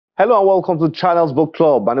Hello and welcome to Channels Book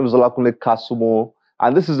Club. My name is Olakunle Kasumo,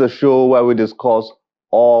 and this is a show where we discuss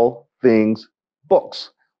all things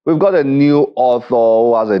books. We've got a new author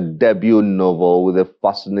who has a debut novel with a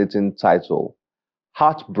fascinating title,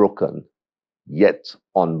 Heartbroken, Yet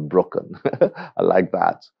Unbroken. I like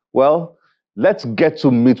that. Well, let's get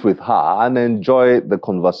to meet with her and enjoy the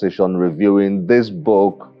conversation reviewing this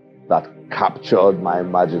book that captured my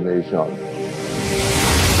imagination.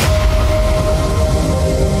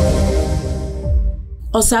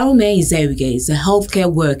 Osaume Izevbigie is a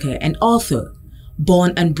healthcare worker and author.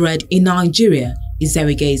 Born and bred in Nigeria,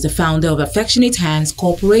 Izevbigie is the founder of Affectionate Hands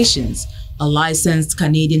Corporations, a licensed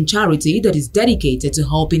Canadian charity that is dedicated to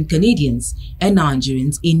helping Canadians and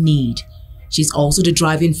Nigerians in need. She's also the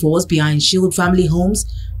driving force behind Shield Family Homes,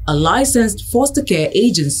 a licensed foster care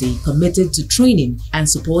agency committed to training and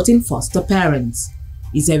supporting foster parents.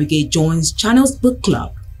 Izevbigie joins Channels Book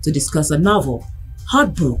Club to discuss a novel,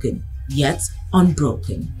 Heartbroken, Yet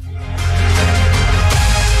Unbroken.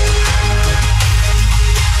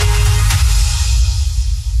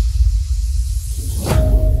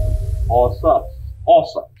 Osas.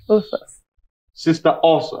 Sister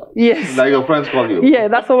Osa. Yes. Like your friends call you. Yeah,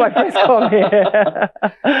 that's what my friends call me.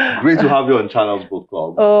 Great to have you on Channels Book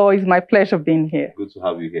Club. Oh, it's my pleasure being here. Good to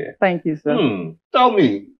have you here. Thank you, sir. Tell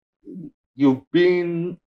me, you've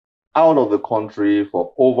been out of the country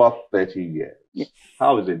for over 30 years. Yes.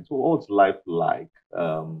 How is it? What's life like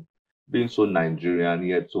being so Nigerian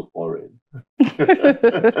yet so foreign?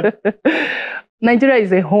 Nigeria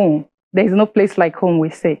is a home. There is no place like home, we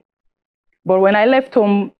say. But when I left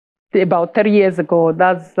home about 30 years ago,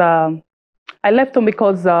 I left home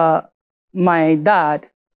because my dad,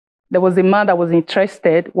 there was a man that was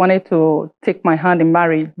interested, wanted to take my hand in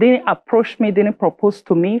marriage. Didn't approach me, didn't propose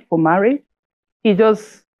to me for marriage. He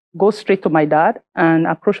just goes straight to my dad and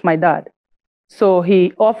approached my dad. So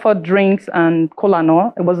he offered drinks and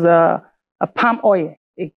cola. It was a palm oil,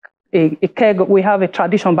 a keg. We have a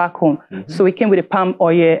tradition back home. Mm-hmm. So we came with a palm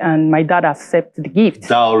oil and my dad accepted the gift.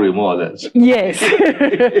 Dowry, more or less. Yes.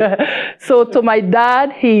 So to my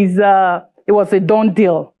dad, it was a done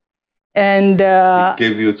deal. And he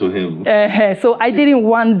gave you to him. So I didn't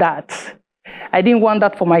want that. I didn't want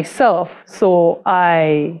that for myself. So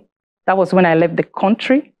that was when I left the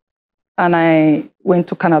country and I went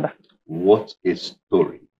to Canada. What a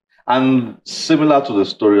story. And similar to the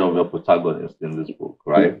story of your protagonist in this book,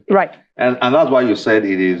 right? Right. And that's why you said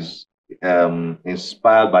it is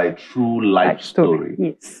inspired by a true life story.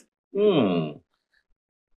 Yes.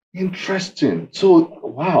 Interesting. So,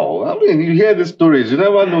 wow. I mean, you hear these stories, you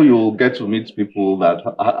never know you'll get to meet people that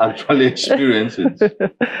actually experience it.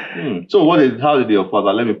 So, how did your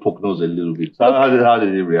father, let me poke nose a little bit. How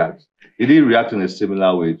did he react? Did he react in a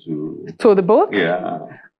similar way to the book? Yeah.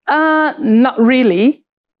 Not really,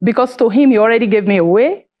 because to him, he already gave me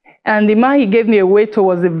away. And the man he gave me away to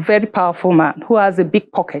was a very powerful man who has a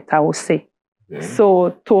big pocket, I would say. Okay.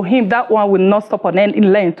 So to him, that one will not stop on any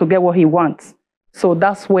lane to get what he wants. So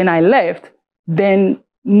that's when I left. Then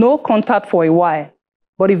no contact for a while.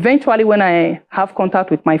 But eventually, when I have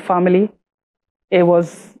contact with my family, there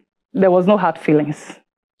was no hard feelings.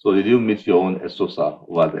 So did you meet your own Esosa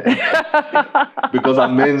over there? Because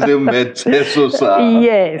Amenze met Esosa.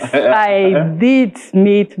 Yes, I did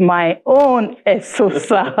meet my own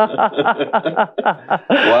Esosa.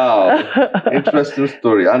 Wow, interesting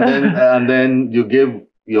story. And then you gave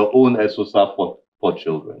your own Esosa for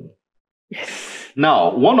children. Yes.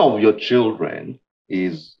 Now, one of your children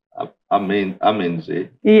is Amenze.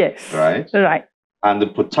 Yes. Right? Right. And the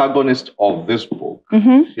protagonist of this book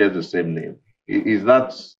shares the same name.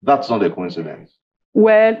 That's not a coincidence?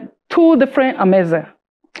 Well, two different Amenze.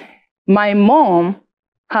 My mom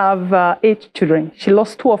have 8 children. She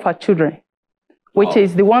lost 2 of her children, which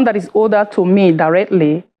is the one that is older to me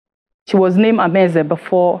directly. She was named Amenze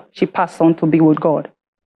before she passed on to be with God.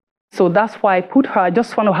 So that's why I put her. I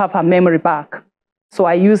just want to have her memory back. So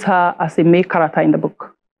I use her as a main character in the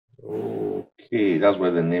book. Okay, that's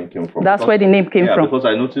where the name came from. That's where the name came from. Because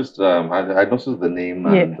I noticed, I noticed the name,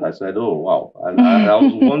 and I said, "Oh, wow!" I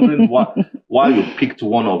was wondering why you picked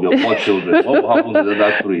one of your 4 children. What happened to the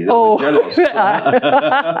other 3? Jealous.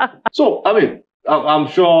 So, I mean, I'm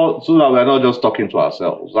sure so that we're not just talking to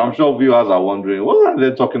ourselves. I'm sure viewers are wondering what are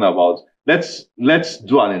they talking about. Let's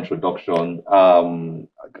do an introduction.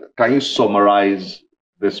 Can you summarize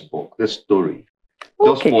this book, this story,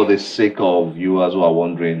 just for the sake of viewers who are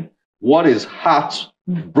wondering? What is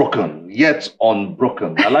Heartbroken, Yet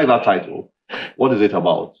Unbroken? I like that title. What is it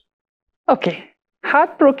about? Okay.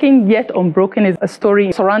 Heartbroken, Yet Unbroken is a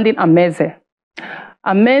story surrounding Amenze.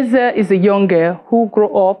 Amenze is a young girl who grew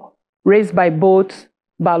up raised by both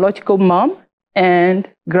biological mom and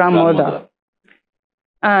grandmother.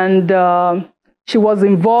 And she was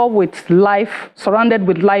involved with life, surrounded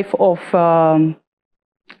with life of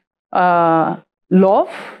love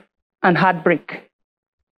and heartbreak.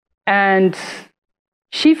 And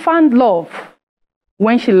she found love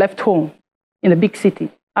when she left home in a big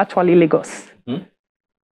city, actually Lagos. Mm-hmm.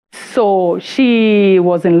 So she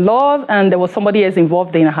was in love and there was somebody else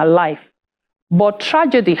involved in her life. But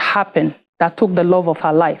tragedy happened that took the love of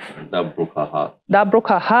her life. That broke her heart. That broke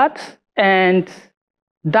her heart, and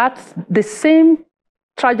that's the same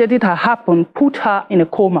tragedy that happened put her in a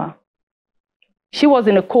coma. She was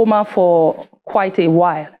in a coma for quite a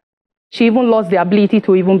while. She even lost the ability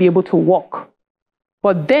to even be able to walk.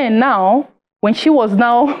 But then now, when she was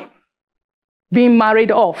now being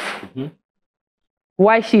married off, mm-hmm.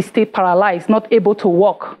 while she stayed paralyzed, not able to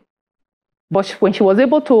walk, but when she was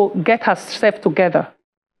able to get herself together.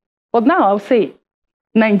 But now I'll say,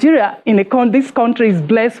 Nigeria, this country is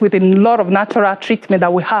blessed with a lot of natural treatment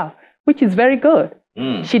that we have, which is very good.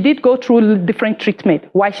 Mm. She did go through different treatment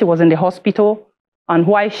while she was in the hospital and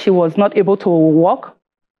why she was not able to walk.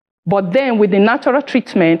 But then with the natural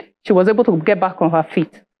treatment, she was able to get back on her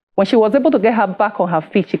feet. When she was able to get her back on her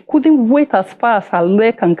feet, she couldn't wait as far as her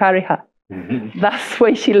leg can carry her. Mm-hmm. That's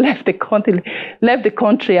when she left the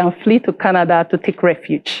country and flee to Canada to take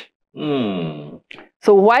refuge. Mm.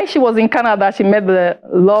 So while she was in Canada, she met the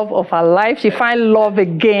love of her life. She found love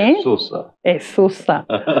again. Esosa.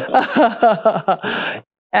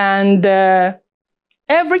 And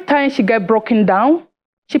every time she got broken down,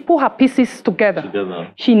 she put her pieces together.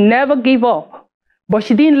 She never gave up. But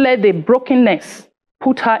she didn't let the brokenness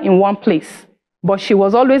put her in one place. But she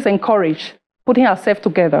was always encouraged, putting herself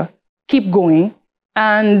together, keep going.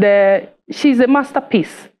 And she's a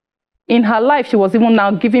masterpiece. In her life, she was even now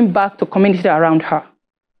giving back to community around her.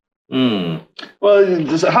 Mm.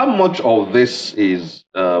 Well, how much of this is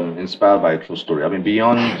inspired by a true story? I mean,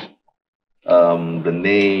 beyond the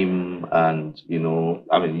name and,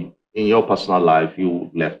 in your personal life, you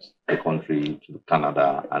left the country to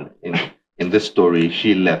Canada, and in this story,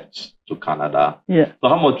 she left to Canada. Yeah. So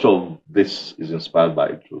how much of this is inspired by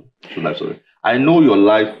a true life story? I know your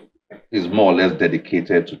life is more or less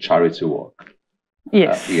dedicated to charity work.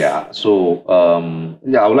 Yes. Yeah. So,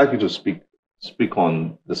 I would like you to speak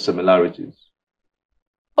on the similarities.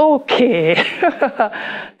 Okay.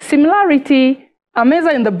 Similarity,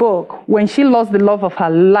 Ameza in the book, when she lost the love of her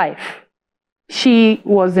life, she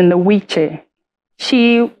was in a wheelchair.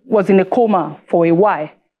 She was in a coma for a while.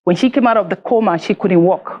 When she came out of the coma, she couldn't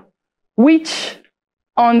walk, which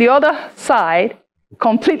on the other side,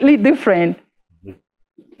 completely different.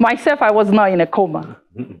 Myself, I was not in a coma.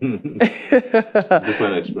 Different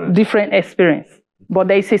experience. Different experience. But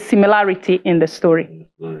there is a similarity in the story.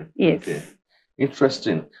 Yes. Okay.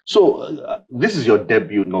 Interesting. So this is your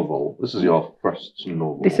debut novel. This is your first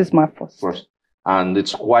novel. This is my first. And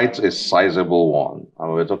it's quite a sizable one.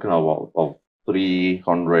 And we're talking about of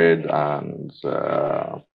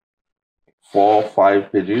 304,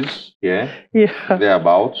 5 pages. Yeah.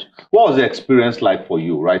 Thereabouts. What was the experience like for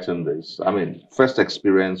you writing this? I mean, first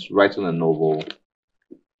experience writing a novel.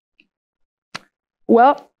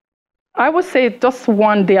 Well, I would say just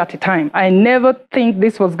one day at a time. I never think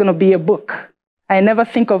this was going to be a book. I never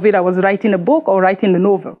think of it I was writing a book or writing a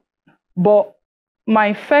novel. But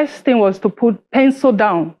my first thing was to pencil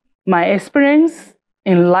down my experience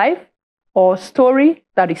in life or story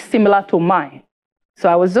that is similar to mine. So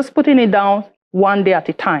I was just putting it down one day at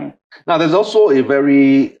a time. Now, there's also a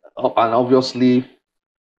very, and obviously,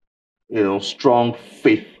 strong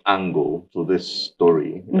faith angle to this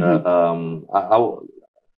story. Mm-hmm.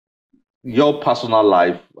 Your personal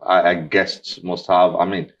life, I guess, must have,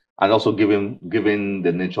 and also given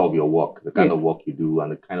the nature of your work, the kind of work you do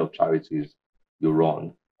and the kind of charities you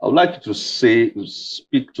run. I would like you to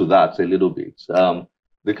speak to that a little bit.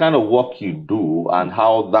 The kind of work you do and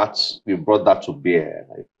how you brought that to bear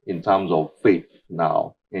in terms of faith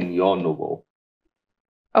now in your novel.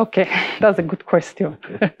 Okay, that's a good question.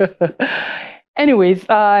 Anyways,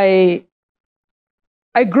 I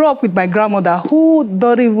grew up with my grandmother who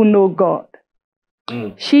don't even know God.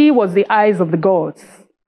 Mm. She was the eyes of the gods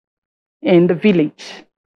in the village.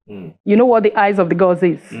 Mm. You know what the eyes of the gods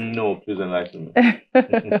is? No, please enlighten me.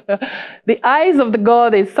 The eyes of the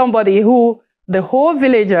god is somebody who the whole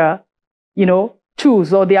villager,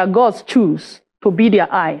 choose, or their gods choose to be their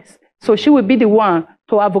eyes. So she would be the one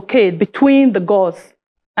to advocate between the gods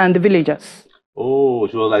and the villagers. Oh,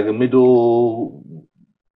 she was like a middle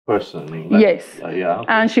person. Yes. Yeah. Okay.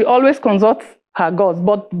 And she always consults her gods.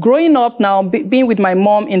 But growing up now, being with my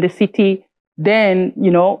mom in the city, then,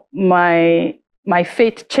 my my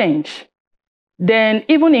faith changed. Then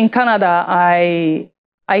even in Canada, I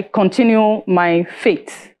continue my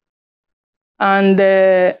faith. And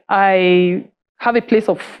I have a place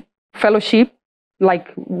of fellowship.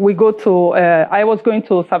 Like we go to, I was going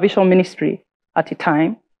to Salvation Ministry at the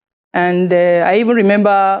time. And I even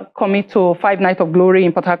remember coming to 5 Nights of Glory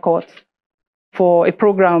in Port Harcourt for a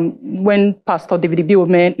program when Pastor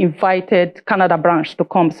Izevbigie invited Canada branch to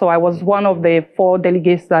come. So I was one of the 4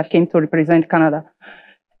 delegates that came to represent Canada.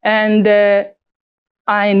 And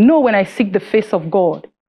I know when I seek the face of God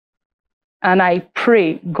and I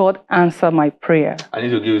pray, God answer my prayer. I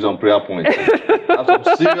need to give you some prayer points.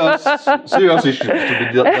 Some serious issues to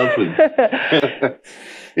be dealt with.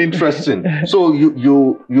 Interesting. So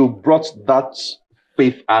you brought that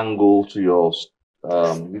faith angle to your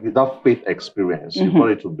that faith experience. You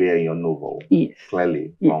brought it to bear in your novel. Yes.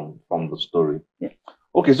 Clearly from the story. Yes.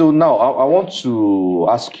 Okay, so now I want to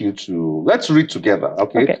ask you to let's read together.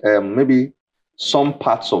 Okay. Maybe some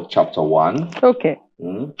parts of chapter 1. Okay.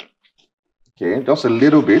 Okay, just a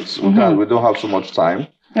little bit. We don't have so much time.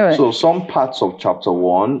 All right. So some parts of chapter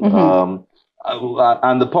 1.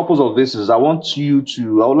 And the purpose of this is I would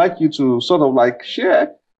like you to sort of like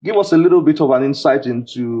give us a little bit of an insight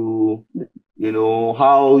into,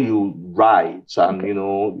 how you write and,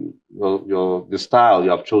 the style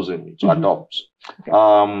you have chosen to adopt. Okay.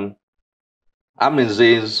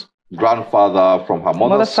 Amenze's grandfather from her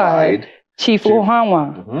mother's side, Chief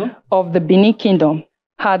Ohanwa of the Benin Kingdom,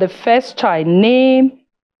 had the first child named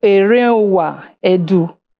Erewa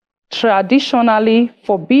Edu. Traditionally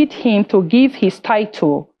forbid him to give his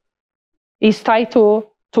title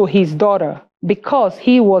to his daughter because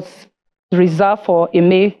he was reserved for a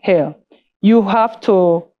male heir. You have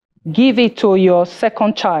to give it to your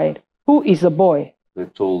second child, who is a boy. They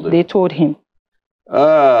told him. They told him.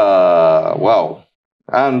 Wow.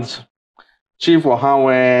 And Chief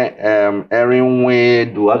Ohanwe,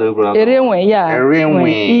 Erinwe, Erinwe, yeah.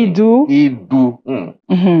 Erinwe,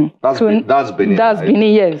 Idu. That's Benin. That's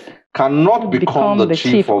Benin, yes. Cannot become the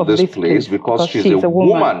chief of this place because she's a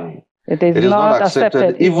woman. It is not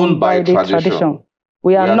accepted even by the tradition.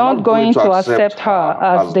 We are not going to accept her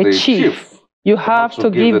as the chief. You have to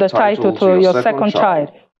give the title to your second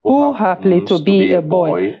child, who happened to be a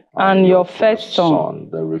boy, and your first son.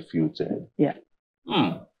 They refuted. Yeah.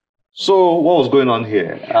 So what was going on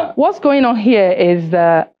here? What's going on here is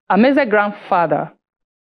Ameze's grandfather.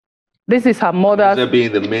 This is her mother's... Ameze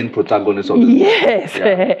being the main protagonist of this. Yes.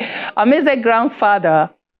 Yeah. Ameze's grandfather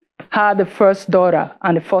had the first daughter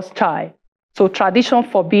and the first child. So tradition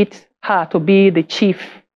forbids her to be the chief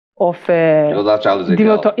of... that child is a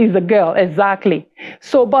girl. Is a girl, exactly.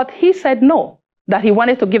 So, but he said no, that he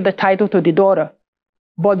wanted to give the title to the daughter.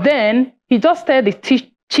 But then he just said the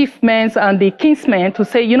chiefmen and the kingsmen to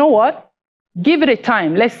say, you know what? Give it a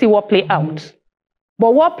time. Let's see what play out.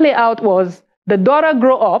 But what play out was the daughter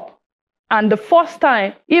grew up, and the first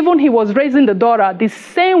time, even he was raising the daughter the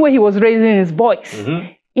same way he was raising his boys,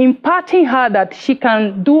 imparting her that she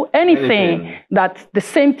can do anything that the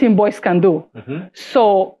same thing boys can do.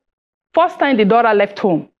 So first time the daughter left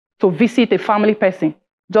home to visit a family person,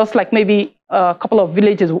 just like maybe a couple of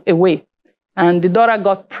villages away, and the daughter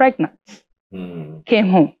got pregnant, came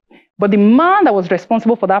home. But the man that was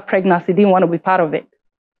responsible for that pregnancy didn't want to be part of it.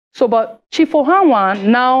 So, but Chief Ohanwa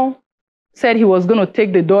now said he was going to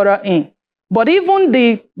take the daughter in. But even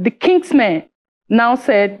the kingsmen now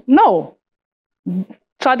said, no,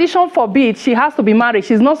 tradition forbids, she has to be married.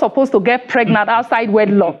 She's not supposed to get pregnant outside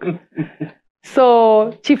wedlock.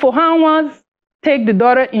 So Chief Ohanwa take the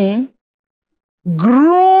daughter in,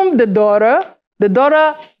 groom the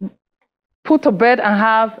daughter put to bed and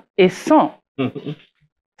have a son.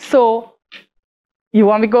 So, you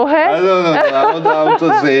want me to go ahead? No. I want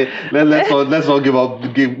to say, let's not give up.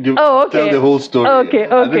 Tell the whole story. Okay.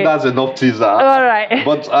 I think that's enough teaser. All right.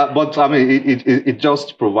 But I mean, it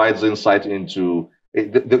just provides insight into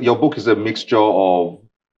your book is a mixture of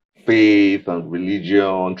faith and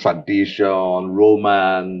religion, tradition,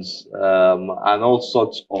 romance, and all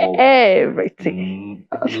sorts of everything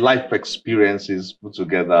life experiences put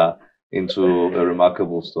together into a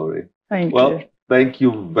remarkable story. Thank you. Thank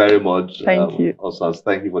you very much. Thank you. Osas.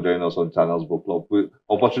 Thank you for joining us on Channels Book Club.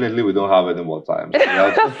 Unfortunately, we don't have any more time. So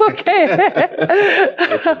that's okay.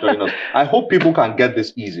 Thanks for joining us. I hope people can get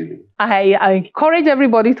this easily. I encourage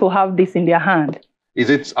everybody to have this in their hand. Is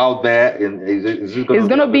it out there? It's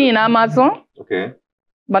going to be in Amazon. Okay.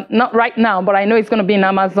 But not right now, but I know it's going to be in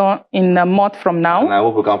Amazon in a month from now. And I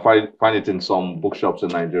hope we can find it in some bookshops in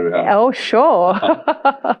Nigeria. Oh, sure.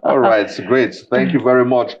 All right. Great. Thank you very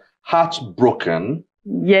much. Heartbroken.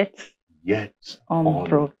 Yet Yet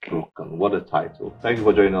Unbroken. What a title. Thank you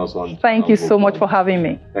for joining us on Thank you so much for having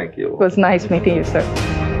me. Thank you. It was nice meeting you, sir.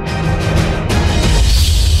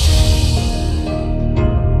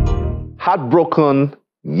 Heartbroken,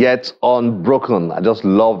 Yet Unbroken. I just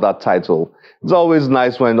love that title. It's always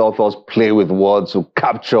nice when authors play with words to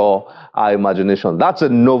capture our imagination. That's a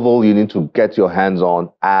novel you need to get your hands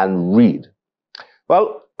on and read.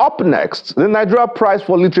 Well, up next, the Nigeria Prize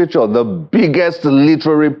for Literature, the biggest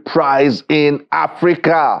literary prize in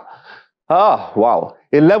Africa. Wow.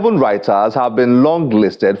 11 writers have been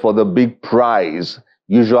longlisted for the big prize.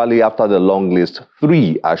 Usually after the long list,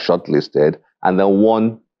 3 are shortlisted, and then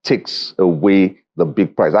 1 takes away the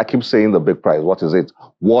big prize. I keep saying the big prize. What is it?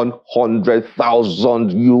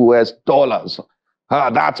 $100,000 US.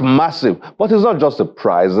 That's massive. But it's not just a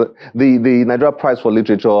prize. The Nigeria Prize for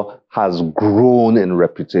Literature has grown in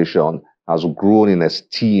reputation, has grown in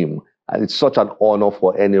esteem. And it's such an honor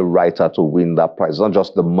for any writer to win that prize. It's not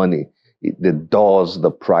just the money. The doors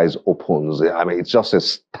the prize opens. I mean, it's just a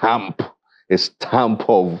stamp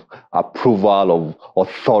of approval, of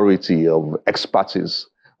authority, of expertise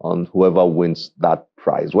on whoever wins that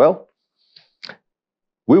prize. Well,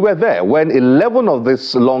 we were there when 11 of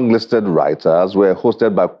these long-listed writers were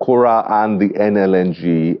hosted by CORA and the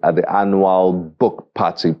NLNG at the annual book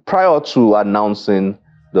party prior to announcing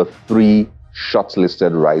the 3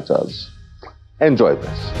 shortlisted writers. Enjoy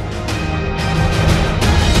this.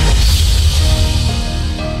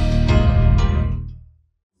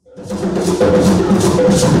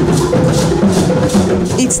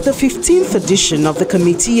 It's the 15th edition of the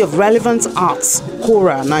Committee of Relevant Arts,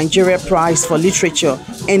 CORA-Nigeria Prize for Literature,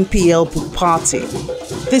 NPL Book Party.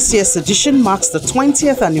 This year's edition marks the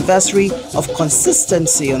 20th anniversary of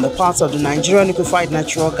consistency on the part of the Nigeria Liquefied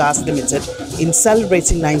Natural Gas Limited in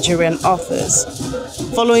celebrating Nigerian authors.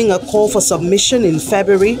 Following a call for submission in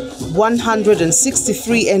February,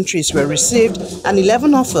 163 entries were received and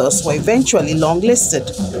 11 authors were eventually longlisted.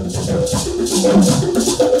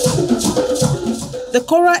 The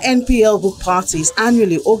CORA NPL Book Party is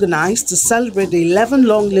annually organized to celebrate the 11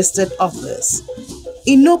 long-listed authors.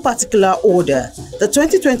 In no particular order, the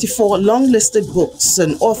 2024 long-listed books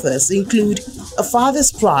and authors include A Father's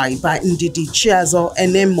Pride by Ndidi Chiazo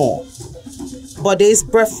Enemo, Bode's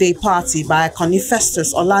Birthday Party by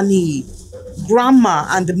Conifestus Olaniyi, Grandma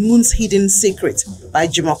and the Moon's Hidden Secret by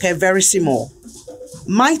Jumoke Verissimo,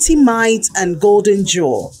 Mighty Might and Golden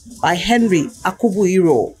Jewel by Henry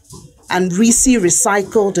Akubuiro, and Risi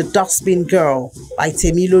Recycle the Dustbin Girl by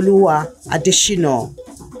Temiloluwa Adeshino.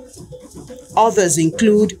 Others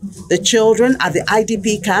include The Children at the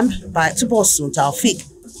IDP Camp by Tubosun Taufik,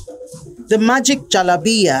 The Magic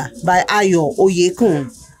Jalabiya by Ayo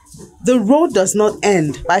Oyekun, The Road Does Not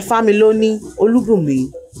End by Familoni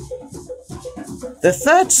Olubumi, The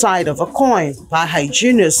Third Side of a Coin by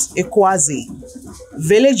Hyginus Ekwazi,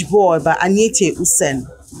 Village Boy by Anyete Usen,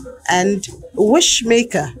 and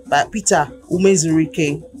Wishmaker by Peter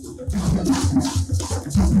Umezurike.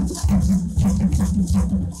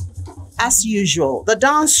 As usual, the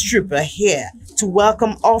dance troupe are here to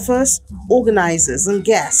welcome authors, organizers, and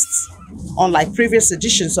guests. Unlike previous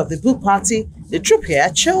editions of the book party, the troupe here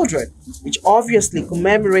are children, which obviously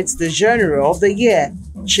commemorates the genre of the year,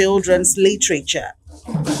 children's literature.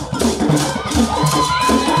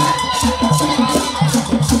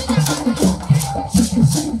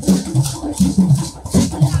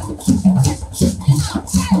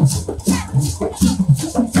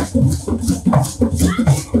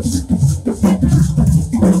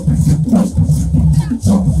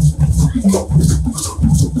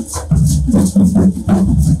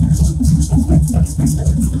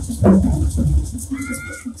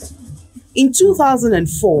 In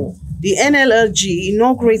 2004, the NLLG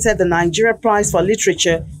inaugurated the Nigeria Prize for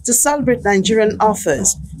Literature to celebrate Nigerian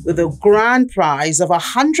authors with a grand prize of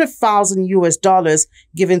 $100,000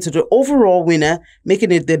 given to the overall winner,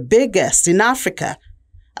 making it the biggest in Africa.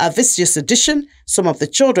 At this year's edition, some of the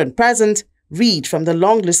children present read from the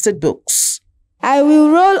long-listed books. I will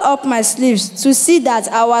roll up my sleeves to see that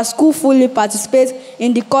our school fully participates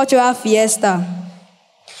in the cultural fiesta.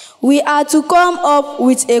 We are to come up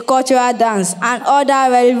with a cultural dance and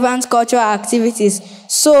other relevant cultural activities,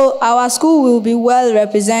 so our school will be well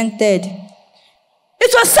represented.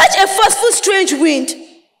 It was such a forceful, strange wind.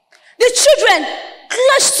 The children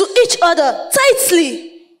clutched to each other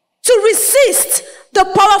tightly to resist the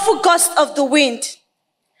powerful gust of the wind.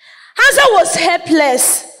 Hansa was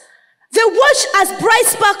helpless. They watched as bright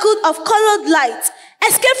sparkle of colored light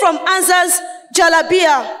escaped from Hansa's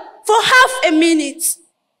jalabiya for half a minute.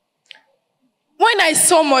 When I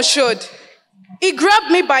saw Moshood, he grabbed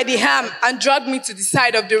me by the arm and dragged me to the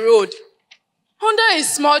side of the road. Under a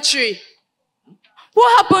small tree.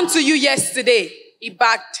 What happened to you yesterday? He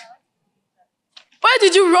barked. Why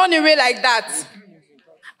did you run away like that?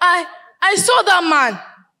 I saw that man.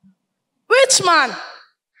 Which man?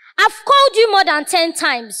 I've called you more than 10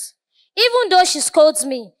 times. Even though she scolds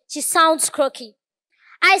me, she sounds croaky.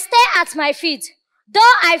 I stare at my feet, though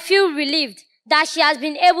I feel relieved that she has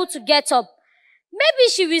been able to get up. Maybe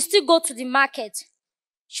she will still go to the market.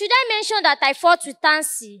 Should I mention that I fought with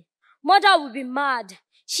Tansy? Mother will be mad.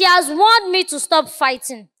 She has warned me to stop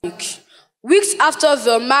fighting. Weeks after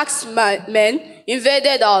the masked men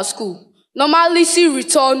invaded our school, normalcy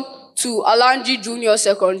returned to Alanji Junior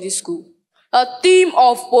Secondary School. A team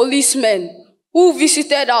of policemen who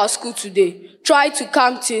visited our school today tried to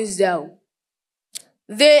calm things down.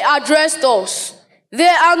 They addressed us.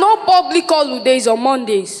 There are no public holidays on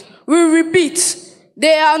Mondays. We repeat,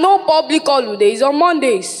 there are no public holidays on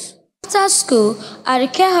Mondays. After school,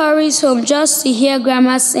 Aduke hurries home just to hear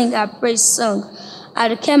Grandma sing a praise song.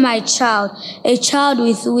 Aduke, my child, a child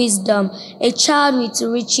with wisdom, a child with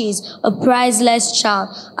riches, a priceless child.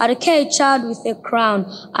 Aduke, a child with a crown.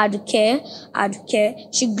 Aduke,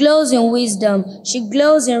 Aduke, she glows in wisdom, she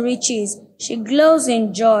glows in riches, she glows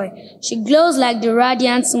in joy. She glows like the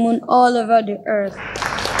radiant moon all over the earth.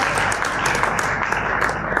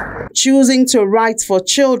 Choosing to write for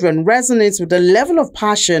children resonates with the level of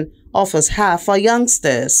passion authors have for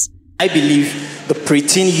youngsters. I believe the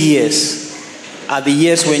preteen years are the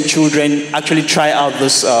years when children actually try out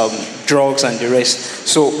those drugs and the rest.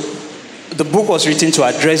 So the book was written to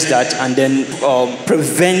address that and then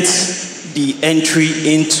prevent the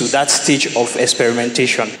entry into that stage of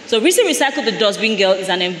experimentation. So Reese Recycle the Dustbin Girl is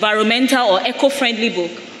an environmental or eco-friendly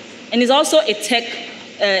book, and is also a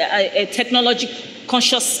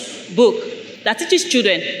technology-conscious book that teaches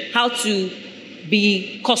children how to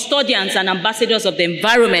be custodians and ambassadors of the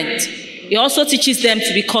environment. It also teaches them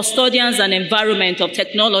to be custodians and environment of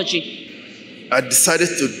technology. I decided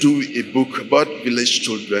to do a book about village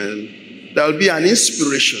children that will be an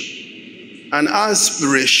inspiration, an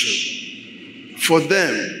aspiration for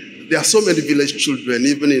them. There are so many village children,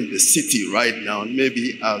 even in the city right now,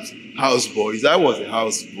 maybe as houseboys. I was a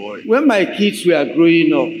houseboy. When my kids were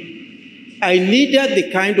growing up, I needed the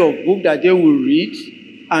kind of book that they will read,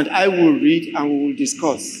 and I will read, and we will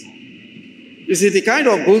discuss. You see, the kind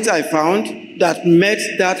of books I found that met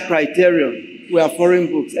that criterion were foreign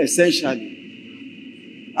books, essentially.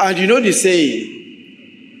 And you know the saying,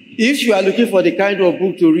 if you are looking for the kind of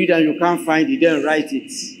book to read and you can't find it, then write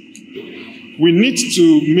it. We need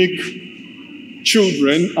to make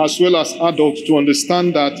children as well as adults to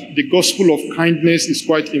understand that the gospel of kindness is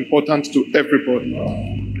quite important to everybody.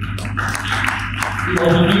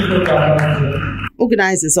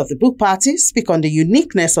 Organizers of the book party speak on the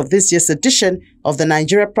uniqueness of this year's edition of the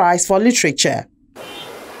Nigeria Prize for Literature.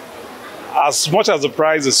 As much as the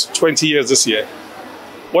prize is 20 years this year,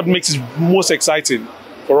 what makes it most exciting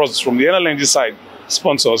for us from the NLNG side,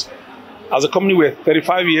 sponsors, as a company with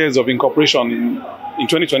 35 years of incorporation in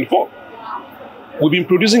 2024, we've been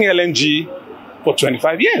producing LNG for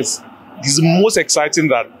 25 years. This is most exciting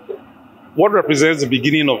that what represents the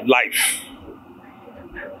beginning of life.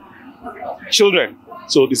 Children.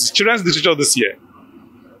 So this is children's literature this year.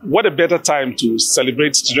 What a better time to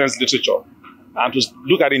celebrate children's literature and to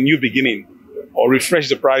look at a new beginning or refresh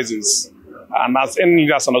the prizes. And as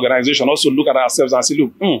an organization, also look at ourselves and say,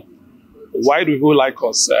 look, why do people like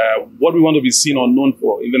us? What do we want to be seen or known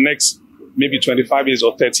for in the next maybe 25 years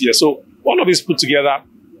or 30 years? So all of this put together,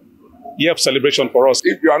 year of celebration for us.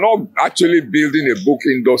 If you are not actually building a book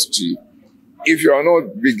industry, if you are not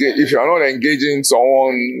engaging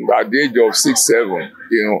someone at the age of 6, 7,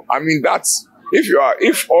 I mean, that's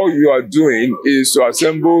if all you are doing is to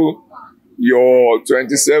assemble your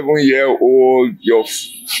 27-year-old, your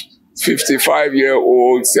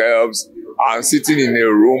 55-year-old selves and sitting in a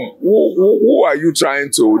room, who are you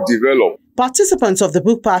trying to develop? Participants of the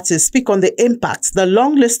book party speak on the impact the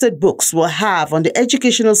long-listed books will have on the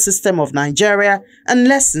educational system of Nigeria and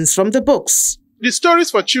lessons from the books. The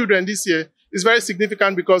stories for children this year is very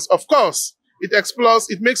significant because, of course,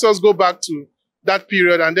 it makes us go back to that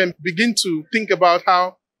period and then begin to think about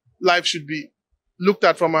how life should be looked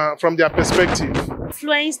at from their perspective.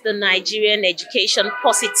 Influence the Nigerian education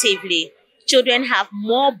positively. Children have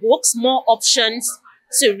more books, more options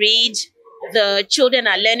to read. The children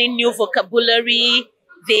are learning new vocabulary.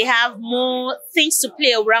 They have more things to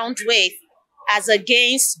play around with as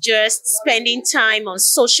against just spending time on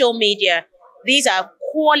social media. These are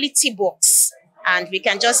quality books, and we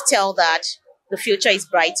can just tell that the future is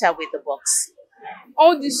brighter with the books.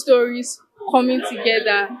 All these stories coming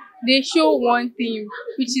together they show one theme,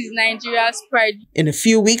 which is Nigeria's pride. In a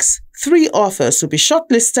few weeks, 3 authors will be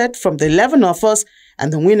shortlisted from the 11 authors,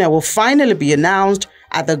 and the winner will finally be announced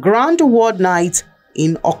at the Grand Award Night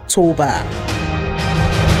in October.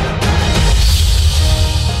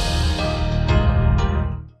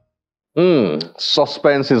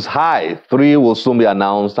 Suspense is high. 3 will soon be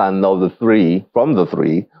announced, and from the three,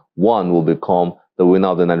 1 will become the winner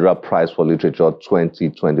of the Nigeria Prize for Literature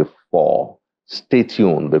 2024. Stay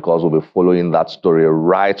tuned, because we'll be following that story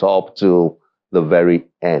right up to the very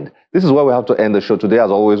end. This is where we have to end the show today.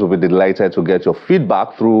 As always, we'll be delighted to get your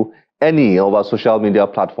feedback through any of our social media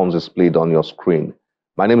platforms displayed on your screen.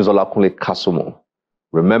 My name is Olakunle Kasumo.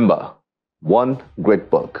 Remember, one great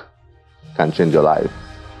book can change your life.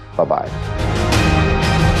 Bye-bye.